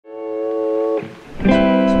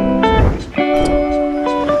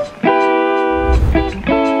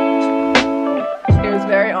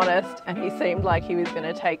like he was going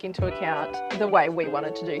to take into account the way we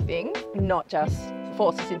wanted to do things, not just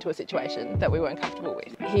force us into a situation that we weren't comfortable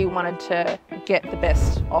with. He wanted to get the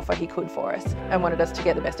best offer he could for us and wanted us to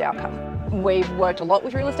get the best outcome. We've worked a lot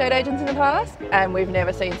with real estate agents in the past, and we've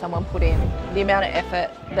never seen someone put in the amount of effort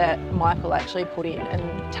that Michael actually put in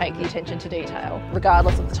and take the attention to detail.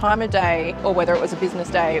 Regardless of the time of day or whether it was a business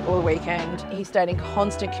day or a weekend, he stayed in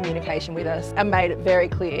constant communication with us and made it very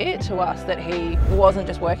clear to us that he wasn't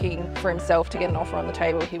just working for himself to get an offer on the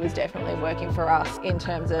table, he was definitely working for us in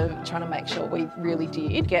terms of trying to make sure we really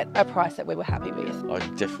did get a price that we were happy with. I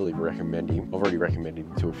definitely recommend him. I've already recommended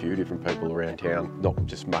him to a few different people around town, not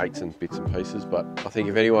just mates and bits and pieces, but I think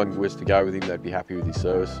if anyone was to go with him, they'd be happy with his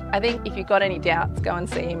service. I think if you've got any doubts, go and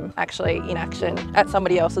see him actually in action at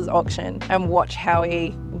somebody else's auction and watch how he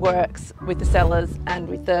works with the sellers and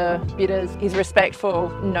with the bidders. He's respectful,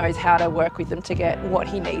 knows how to work with them to get what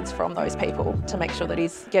he needs from those people to make sure that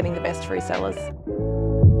he's getting the best for his sellers.